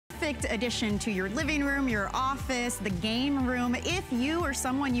perfect addition to your living room, your office, the game room. If you or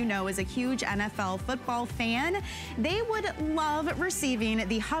someone you know is a huge NFL football fan, they would love receiving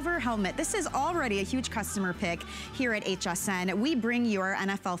the Hover helmet. This is already a huge customer pick here at HSN. We bring you our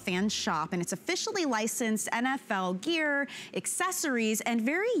NFL fan shop, and it's officially licensed NFL gear, accessories, and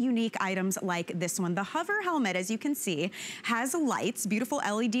very unique items like this one. The Hover helmet, as you can see, has lights, beautiful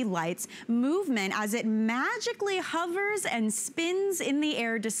LED lights, movement as it magically hovers and spins in the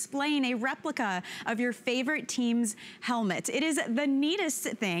air, displaying a replica of your favorite team's helmet. It is the neatest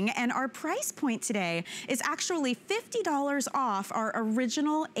thing, and our price point today is actually $50 off our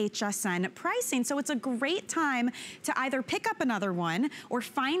original HSN pricing. So it's a great time to either pick up another one or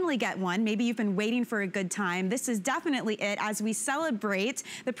finally get one. Maybe you've been waiting for a good time. This is definitely it as we celebrate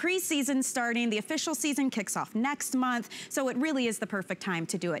the preseason starting. The official season kicks off next month, so it really is the perfect time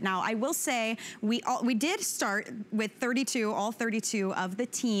to do it. Now, I will say we did start with 32, all 32 of the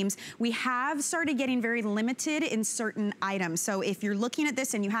teams. We have started getting very limited in certain items. So if you're looking at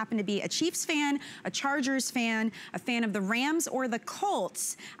this and you happen to be a Chiefs fan, a Chargers fan, a fan of the Rams or the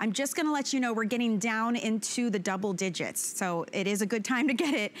Colts, I'm just gonna let you know we're getting down into the double digits. So it is a good time to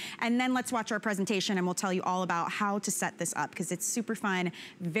get it. And then let's watch our presentation and we'll tell you all about how to set this up because it's super fun,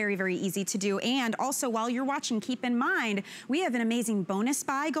 very, very easy to do. And also while you're watching, keep in mind, we have an amazing bonus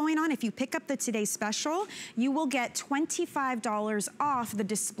buy going on. If you pick up the Today Special, you will get $25 off the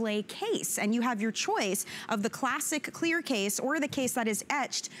display case. And you have your choice of the classic clear case or the case that is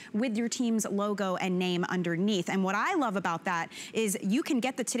etched with your team's logo and name underneath. And what I love about that is you can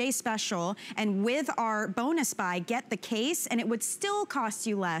get the Today Special and with our bonus buy, get the case, and it would still cost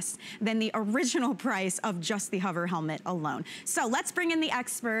you less than the original price of just the Hover helmet alone. So let's bring in the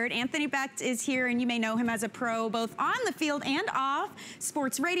expert. Anthony Becht is here, and you may know him as a pro both on the field and off,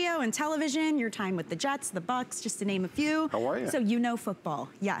 sports radio and television, your time with the Jets, the Bucks, just to name a few. How are you? So you know football.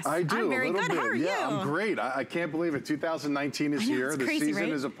 Yes. I do. I'm very good. Bit. How are you? Yeah, I'm great. I can't believe it. 2019 is here. The season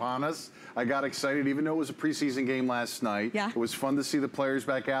is upon us. I got excited, even though it was a preseason game last night. Yeah. It was fun to see the players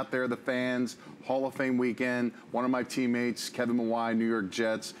back out there, the fans, Hall of Fame weekend. One of my teammates, Kevin Mawai, New York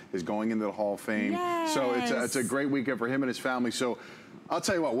Jets, is going into the Hall of Fame. Yes. So it's a great weekend for him and his family. So I'll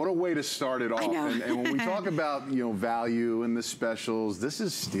tell you what a way to start it off. And when we talk about, you know, value and the specials, this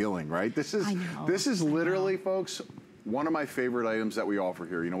is stealing, right? This is literally, folks, one of my favorite items that we offer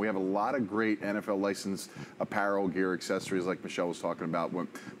here. You know, we have a lot of great NFL licensed apparel, gear, accessories like Michelle was talking about.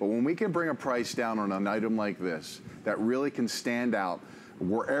 But when we can bring a price down on an item like this that really can stand out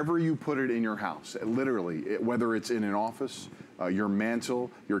wherever you put it in your house, literally, whether it's in an office, your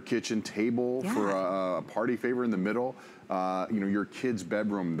mantle, your kitchen table for a party favor in the middle, you know, your kid's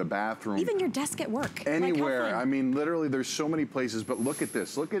bedroom, the bathroom. Even your desk at work. Anywhere. Like, I mean, literally, there's so many places, but look at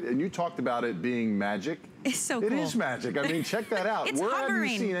this. And you talked about it being magic. It's so cool. It is magic. I mean, check that out. It's Where hovering.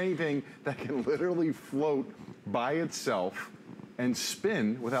 have you seen anything that can literally float by itself and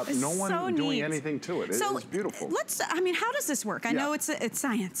spin without no one doing anything to it? It's beautiful. I mean, how does this work? I know it's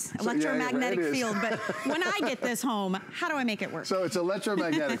science, electromagnetic field, but when I get this home, how do I make it work? So it's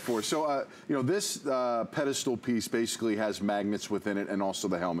electromagnetic force. So, you know, this pedestal piece basically has magnets within it and also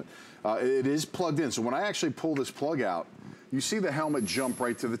the helmet. It is plugged in. So when I actually pull this plug out, you see the helmet jump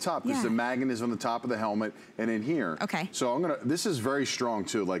right to the top because the magnet is on the top of the helmet and in here. Okay. So this is very strong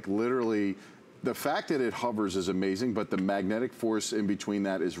too, like literally. The fact that it hovers is amazing, but the magnetic force in between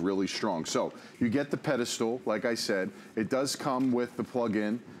that is really strong. So you get the pedestal, like I said. It does come with the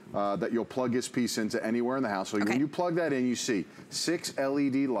plug-in that you'll plug this piece into anywhere in the house. So when you plug that in, you see 6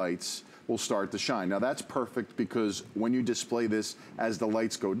 LED lights will start to shine. Now that's perfect because when you display this as the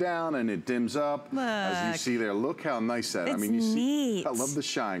lights go down and it dims up, as you see there, look how nice that is. I mean, you see, I love the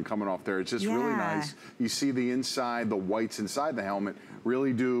shine coming off there. It's just really nice. You see the inside, the whites inside the helmet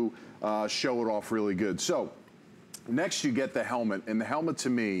really do show it off really good. So next you get the helmet, and the helmet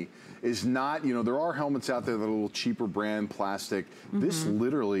to me is not, you know, there are helmets out there that are a little cheaper brand plastic. This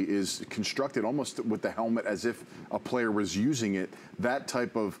literally is constructed almost with the helmet as if a player was using it, that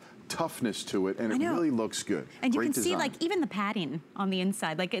type of toughness to it, and it really looks good. And you can see like even the padding on the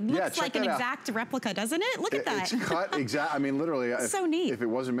inside, like it looks like an exact replica, doesn't it? Look at that. It's cut exact. I mean, literally, so neat. If it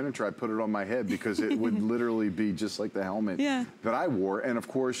wasn't miniature, I'd put it on my head because it would literally be just like the helmet that I wore. And of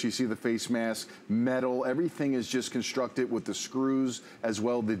course, you see the face mask, metal, everything is just constructed with the screws as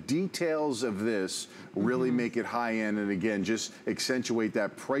well. The details of this really make it high end, and again, just accentuate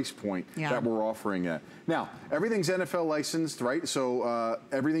that price point that we're offering at. Now, everything's NFL licensed, right? So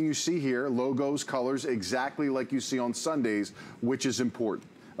everything you see here, logos, colors, exactly like you see on Sundays, which is important.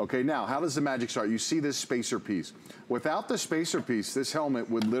 Okay, now, how does the magic start? You see this spacer piece. Without the spacer piece, this helmet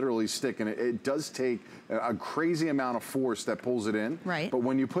would literally stick, and it does take a crazy amount of force that pulls it in. Right. But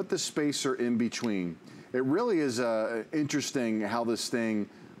when you put the spacer in between, it really is interesting how this thing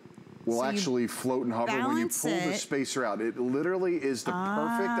will actually float and hover when you pull the spacer out. It literally is the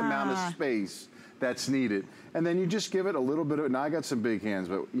perfect amount of space that's needed. And then you just give it a little bit of, now I got some big hands,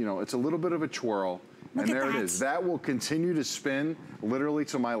 but you know, it's a little bit of a twirl. And there it is. That will continue to spin literally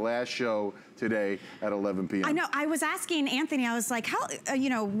to my last show today at 11 p.m. I know. I was asking Anthony, I was like, how, you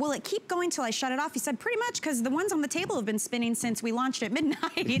know, will it keep going till I shut it off? He said, pretty much, because the ones on the table have been spinning since we launched at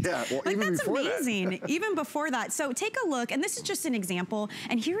midnight. Yeah, well, like, even that's before amazing. That. Even before that. So take a look, and this is just an example.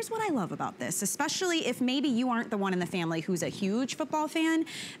 And here's what I love about this, especially if maybe you aren't the one in the family who's a huge football fan.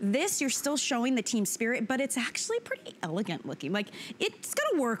 This, you're still showing the team spirit, but it's actually pretty elegant looking. Like, it's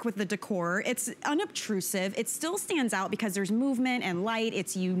going to work with the decor. It's unobtrusive. It still stands out because there's movement and light.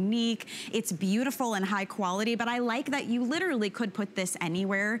 It's unique. It's beautiful and high quality, but I like that you literally could put this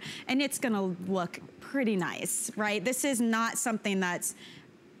anywhere and it's gonna look pretty nice, right? This is not something that's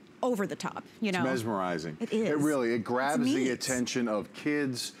over the top, you know? It's mesmerizing. It is. It really, it grabs the attention of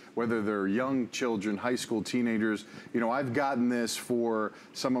kids, whether they're young children, high school teenagers. You know, I've gotten this for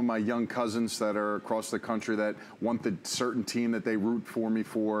some of my young cousins that are across the country that want the certain team that they root for me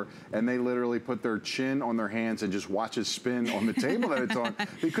for, and they literally put their chin on their hands and just watch it spin on the table that it's on,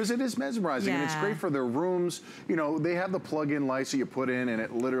 because it is mesmerizing, and it's great for their rooms. You know, they have the plug-in lights that you put in, and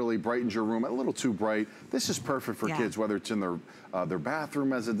it literally brightens your room a little too bright. This is perfect for kids, whether it's in their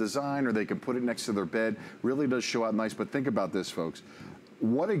bathroom as a design, or they can put it next to their bed. Really does show out nice, but think about this, folks.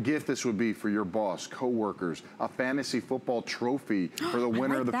 What a gift this would be for your boss, coworkers, a fantasy football trophy for the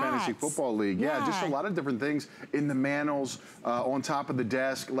winner of the Fantasy Football League. Yeah, just a lot of different things in the mantles, on top of the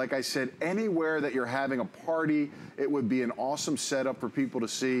desk. Like I said, anywhere that you're having a party, it would be an awesome setup for people to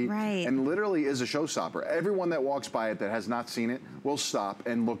see. Right. And literally is a showstopper. Everyone that walks by it that has not seen it will stop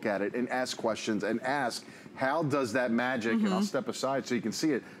and look at it and ask questions and ask, how does that magic, and I'll step aside so you can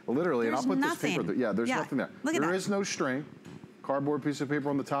see it, literally, and I'll put this paper there. Yeah, there's nothing there. There is no string. Cardboard piece of paper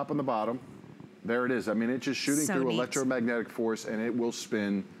on the top and the bottom. There it is. I mean, it's just shooting through electromagnetic force, and it will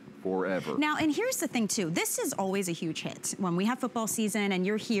spin forever. Now, and here's the thing too, this is always a huge hit. When we have football season and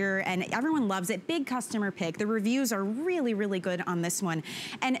you're here and everyone loves it, big customer pick. The reviews are really, really good on this one.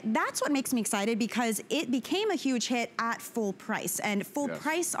 And that's what makes me excited, because it became a huge hit at full price. And full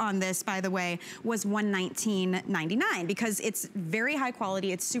price on this, by the way, was $119.99, because it's very high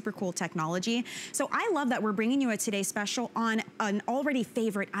quality, it's super cool technology. So I love that we're bringing you a Today Special on an already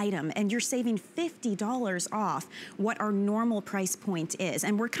favorite item, and you're saving $50 off what our normal price point is.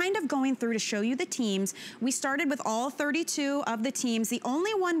 And we're kind of going through to show you the teams. We started with all 32 of the teams. The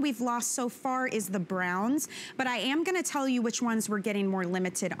only one we've lost so far is the Browns, but I am gonna tell you which ones we're getting more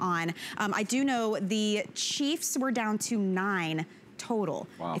limited on. I do know the Chiefs were down to 9 total.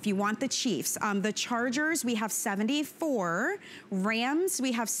 Wow. If you want the Chiefs. The Chargers, we have 74. Rams,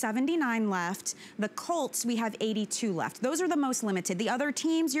 we have 79 left. The Colts, we have 82 left. Those are the most limited. The other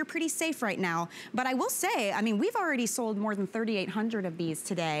teams, you're pretty safe right now. But I will say, I mean, we've already sold more than 3,800 of these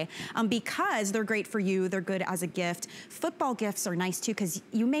today, because they're great for you. They're good as a gift. Football gifts are nice too, because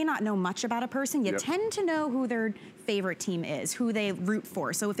you may not know much about a person. You tend to know who their favorite team is, who they root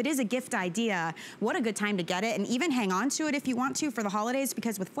for. So if it is a gift idea, what a good time to get it, and even hang on to it if you want to for the holidays,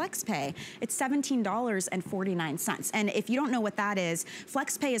 because with FlexPay, it's $17.49. And if you don't know what that is,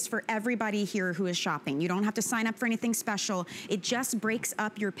 FlexPay is for everybody here who is shopping. You don't have to sign up for anything special. It just breaks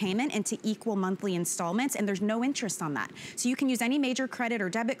up your payment into equal monthly installments, and there's no interest on that. So you can use any major credit or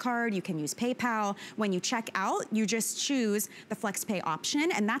debit card, you can use PayPal. When you check out, you just choose the FlexPay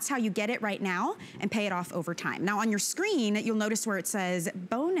option, and that's how you get it right now and pay it off over time. Now on your screen, you'll notice where it says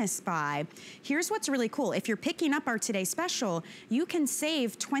bonus buy. Here's what's really cool. If you're picking up our Today Special, you can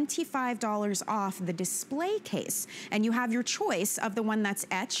save $25 off the display case. And you have your choice of the one that's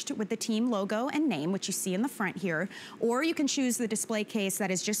etched with the team logo and name, which you see in the front here, or you can choose the display case that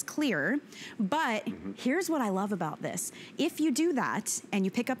is just clear. But here's what I love about this. If you do that and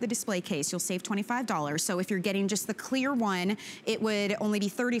you pick up the display case, you'll save $25. So if you're getting just the clear one, it would only be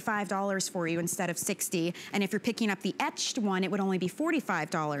 $35 for you instead of $60. And if you're picking up the etched one, it would only be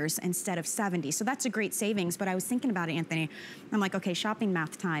 $45 instead of $70. So that's a great savings. But I was thinking about it, Anthony. I'm like, okay, shopping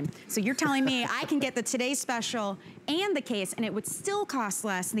math time. So you're telling me I can get the Today Special and the case, and it would still cost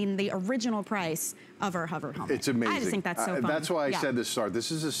less than the original price of our hover helmet. It's amazing. I just think that's so fun. That's why I said to start.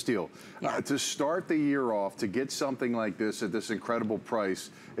 This is a steal. To start the year off, to get something like this at this incredible price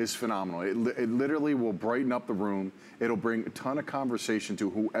is phenomenal. It literally will brighten up the room. It'll bring a ton of conversation to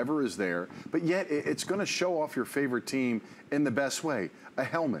whoever is there, but yet it's going to show off your favorite team in the best way. A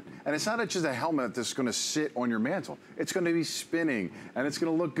helmet. And it's not just a helmet that's going to sit on your mantle. It's going to be spinning, and it's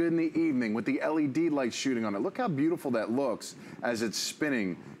going to look good in the evening with the LED lights shooting on it. Look how beautiful that looks as it's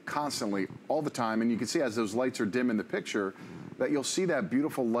spinning constantly all the time. And you can see as those lights are dim in the picture that you'll see that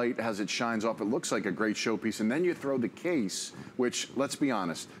beautiful light as it shines off. It looks like a great showpiece. And then you throw the case, which, let's be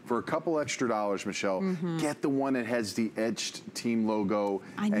honest, for a couple extra dollars, Michelle, get the one that has the etched team logo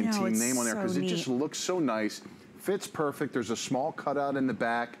and team name on there, because it just looks so nice. Fits perfect. There's a small cutout in the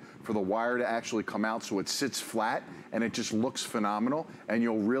back for the wire to actually come out, so it sits flat and it just looks phenomenal, and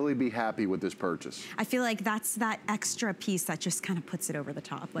you'll really be happy with this purchase. I feel like that's that extra piece that just kind of puts it over the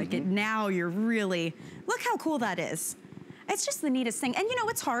top. Like now you're really, look how cool that is. It's just the neatest thing. And you know,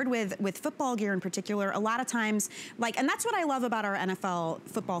 it's hard with football gear in particular. A lot of times, like, and that's what I love about our NFL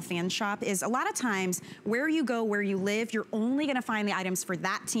football fan shop is a lot of times where you go, where you live, you're only gonna find the items for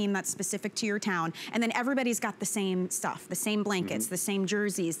that team that's specific to your town. And then everybody's got the same stuff, the same blankets, the same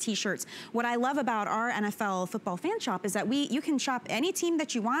jerseys, t-shirts. What I love about our NFL football fan shop is that you can shop any team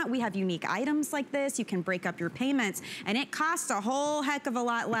that you want. We have unique items like this. You can break up your payments, and it costs a whole heck of a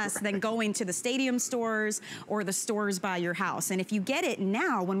lot less than going to the stadium stores or the stores by your house. And if you get it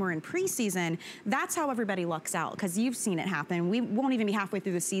now when we're in preseason, that's how everybody lucks out, because you've seen it happen. We won't even be halfway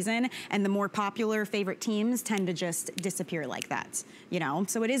through the season, and the more popular favorite teams tend to just disappear like that, you know?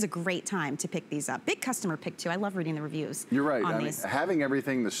 So it is a great time to pick these up. Big customer pick too. I love reading the reviews. You're right. I mean, having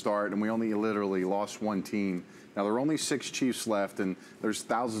everything to start, and we only literally lost one team. Now, there are only 6 Chiefs left, and there's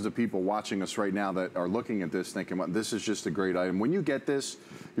thousands of people watching us right now that are looking at this thinking, well, this is just a great item. When you get this,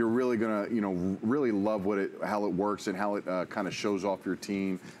 you're really gonna, you know, really love how it works and how it kind of shows off your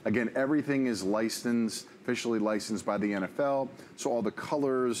team. Again, everything is licensed, officially licensed by the NFL. So all the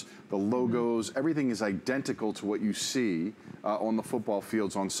colors, the logos, everything is identical to what you see on the football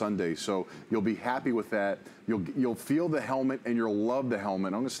fields on Sunday. So you'll be happy with that. You'll feel the helmet, and you'll love the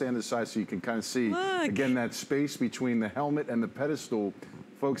helmet. I'm gonna stand this side so you can kind of see, again, that space between the helmet and the pedestal.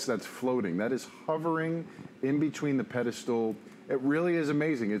 Folks, that's floating. That is hovering in between the pedestal. It really is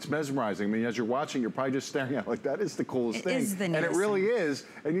amazing. It's mesmerizing. I mean, as you're watching, you're probably just staring at it like, that is the coolest thing. And it really is.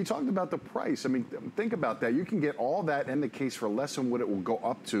 And you talked about the price. I mean, think about that. You can get all that in the case for less than what it will go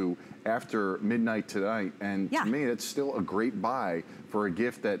up to after midnight tonight. And to me, it's still a great buy for a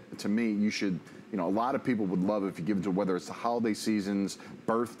gift that, to me, you should, you know, a lot of people would love if you give it to, whether it's the holiday seasons,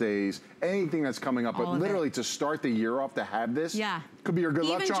 birthdays, anything that's coming up. But literally to start the year off, to have this, could be your good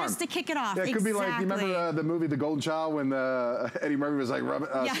luck charm. Even just to kick it off. Yeah, it could be like, you remember the movie The Golden Child when Eddie Murphy was like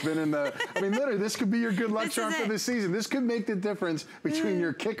spinning the, I mean, literally, this could be your good luck charm for this season. This could make the difference between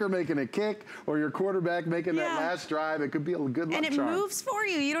your kicker making a kick or your quarterback making that last drive. It could be a good luck charm. And it moves for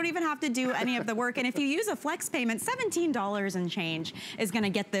you. You don't even have to do any of the work. And if you use a flex payment, $17 and change is going to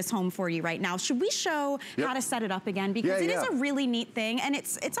get this home for you right now. Should we show how to set it up again? Because it is a really neat thing, and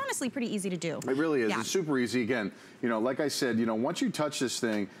it's honestly pretty easy to do. It really is. It's super easy. Again, you know, like I said, you know, once you touch this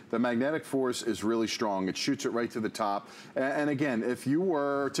thing, the magnetic force is really strong. It shoots it right to the top. And again, if you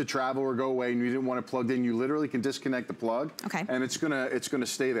were to travel or go away and you didn't want it plugged in, you literally can disconnect the plug, and it's gonna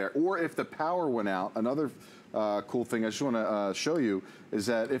stay there. Or if the power went out, another cool thing I just want to show you is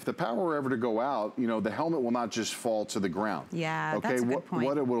that if the power were ever to go out, you know, the helmet will not just fall to the ground. Yeah, that's a good point.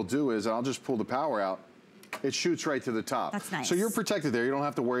 What it will do is, I'll just pull the power out, it shoots right to the top. That's nice. So you're protected there. You don't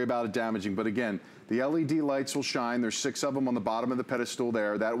have to worry about it damaging. But again, the LED lights will shine. There's 6 of them on the bottom of the pedestal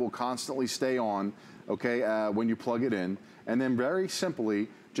there. That will constantly stay on, when you plug it in. And then very simply,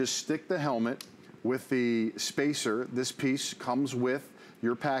 just stick the helmet with the spacer. This piece comes with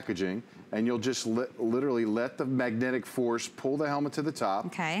your packaging, and you'll just literally let the magnetic force pull the helmet to the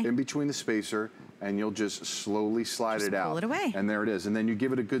top, in between the spacer, and you'll just slowly slide it out. Pull it away. And there it is. And then you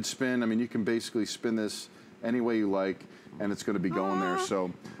give it a good spin. I mean, you can basically spin this any way you like, and it's going to be going there.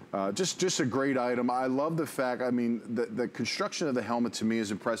 So just a great item. I love the fact, I mean, the construction of the helmet to me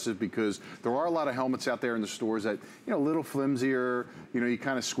is impressive, because there are a lot of helmets out there in the stores that, you know, a little flimsier, you know, you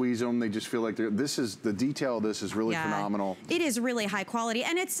kind of squeeze them, they just feel like the detail of this is really phenomenal. It is really high quality,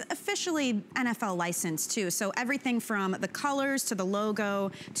 and it's officially NFL licensed too. So everything from the colors to the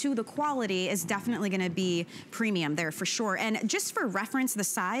logo to the quality is definitely going to be premium there for sure. And just for reference, the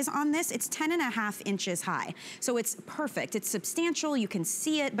size on this, it's 10.5 inches high. So it's perfect. It's substantial. You can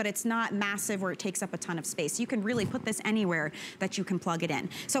see it, but it's not massive where it takes up a ton of space. You can really put this anywhere that you can plug it in.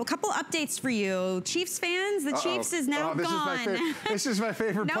 So a couple updates for you. Chiefs fans, the Chiefs is now gone. This is my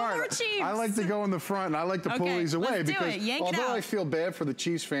favorite part. No more Chiefs. I like to go in the front and I like to pull these away because although I feel bad for the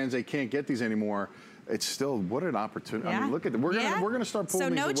Chiefs fans, they can't get these anymore. It's still, what an opportunity. I mean, look at that. We're gonna start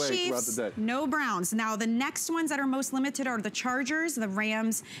pulling these away throughout the day. No Browns. Now, the next ones that are most limited are the Chargers, the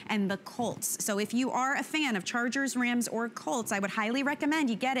Rams, and the Colts. So if you are a fan of Chargers, Rams, or Colts, I would highly recommend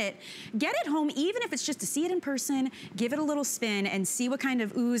you get it. Get it home, even if it's just to see it in person, give it a little spin, and see what kind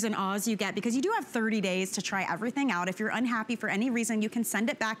of oohs and ahs you get, because you do have 30 days to try everything out. If you're unhappy for any reason, you can send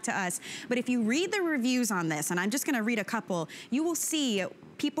it back to us. But if you read the reviews on this, and I'm just gonna read a couple, you will see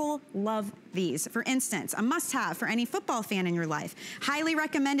people love these. For instance, a must-have for any football fan in your life. Highly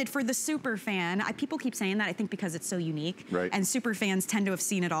recommended for the super fan. People keep saying that, I think, because it's so unique. Right. And super fans tend to have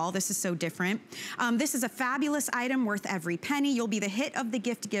seen it all. This is so different. This is a fabulous item worth every penny. You'll be the hit of the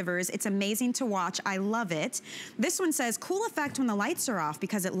gift givers. It's amazing to watch. I love it. This one says, cool effect when the lights are off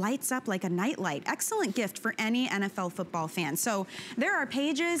because it lights up like a nightlight. Excellent gift for any NFL football fan. So there are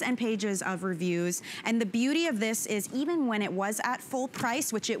pages and pages of reviews. And the beauty of this is even when it was at full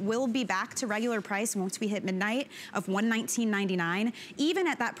price, which it will be back to regular price once we hit midnight of $119.99. Even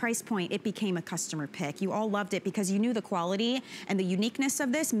at that price point, it became a customer pick. You all loved it because you knew the quality and the uniqueness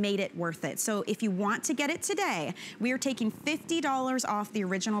of this made it worth it. So if you want to get it today, we are taking $50 off the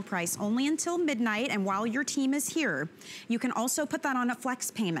original price only until midnight. And while your team is here, you can also put that on a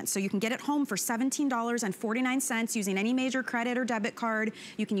flex payment. So you can get it home for $17.49 using any major credit or debit card.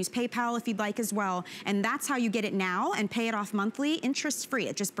 You can use PayPal if you'd like as well. And that's how you get it now and pay it off monthly, interest-free.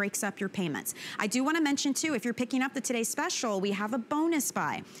 It just breaks up your payments. I do want to mention too, if you're picking up the Today Special, we have a bonus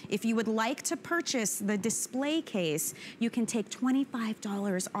buy. If you would like to purchase the display case, you can take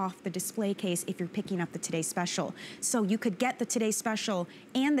 $25 off the display case if you're picking up the Today Special. So you could get the Today Special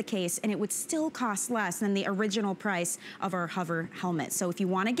and the case, and it would still cost less than the original price of our hover helmet. So if you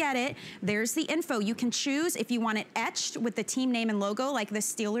want to get it, there's the info. You can choose if you want it etched with the team name and logo, like the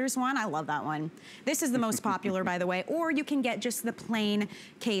Steelers one. I love that one. This is the most popular, by the way. Or you can get just the plain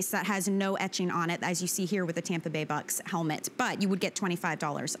case that has no etching on it, as you see here with the Tampa Bay Bucks helmet. But you would get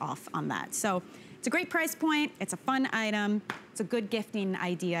 $25 off on that. So it's a great price point. It's a fun item. It's a good gifting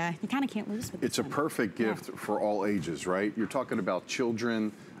idea. You kind of can't lose with it. It's a perfect gift for all ages, right? You're talking about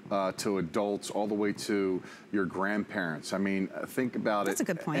children to adults, all the way to your grandparents. I mean, think about it. That's a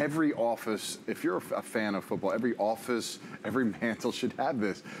good point. Every office, if you're a fan of football, every office, every mantle should have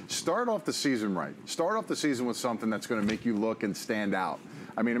this. Start off the season right. Start off the season with something that's going to make you look and stand out.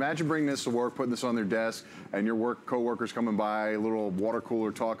 I mean, imagine bringing this to work, putting this on their desk, and your co-workers coming by, a little water cooler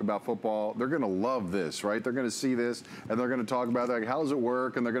talk about football. They're going to love this, right? They're going to see this, and they're going to talk about, like, how does it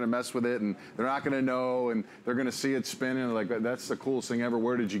work? And they're going to mess with it, and they're not going to know, and they're going to see it spinning. Like, that's the coolest thing ever.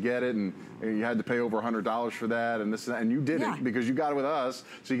 Where did you get it? And you had to pay over $100 for that, and this and that. And you did it because you got it with us,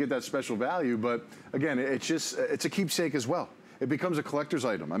 so you get that special value. But again, it's a keepsake as well. It becomes a collector's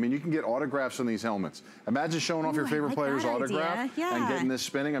item. I mean, you can get autographs on these helmets. Imagine showing off your favorite player's autograph and getting this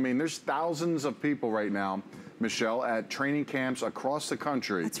spinning. I mean, there's thousands of people right now, Michelle, at training camps across the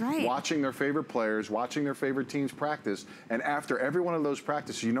country, watching their favorite players, watching their favorite teams practice. And after every one of those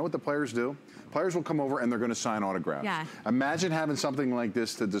practices, you know what the players do? Players will come over and they're going to sign autographs. Imagine having something like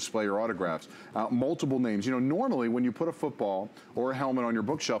this to display your autographs. Multiple names. You know, normally when you put a football or a helmet on your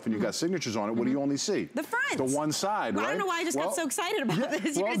bookshelf and you've got signatures on it, what do you only see? The front. The one side, right? I don't know why I just got so excited about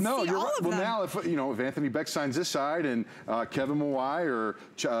this. You're going to see all of them. Well, now, if Anthony Beck signs this side and Kevin Mawai or,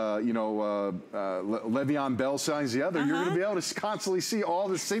 Le'Veon Bell signs the other, you're going to be able to constantly see all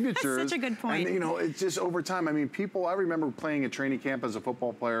the signatures. That's such a good point. And, it's just over time. I mean, I remember playing at training camp as a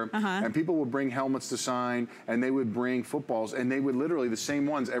football player, and people would bring helmets to sign, and they would bring footballs, and they would literally the same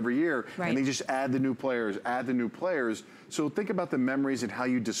ones every year, and they just add the new players, So think about the memories and how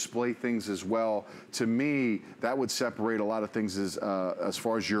you display things as well. To me, that would separate a lot of things as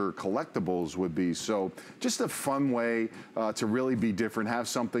far as your collectibles would be. So just a fun way to really be different, have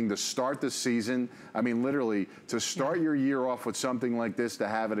something to start the season. I mean, literally, to start your year off with something like this, to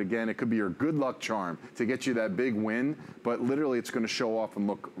have it again, it could be your good luck charm to get you that big win, but literally it's going to show off and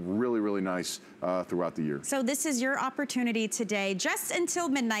look really, really nice throughout the year. So this is your opportunity today, just until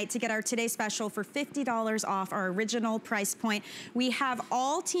midnight, to get our Today Special for $50 off our original price point. We have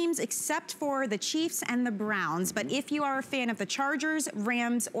all teams except for the Chiefs and the Browns, but if you are a fan of the Chargers,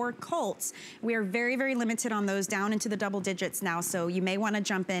 Rams, or Colts, we are very, very limited on those, down into the double digits now, so you may want to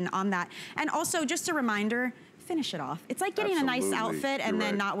jump in on that. And also, just a reminder, finish it off. It's like getting a nice outfit and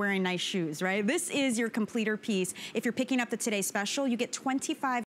then not wearing nice shoes, right? This is your completer piece. If you're picking up the Today Special, you get $25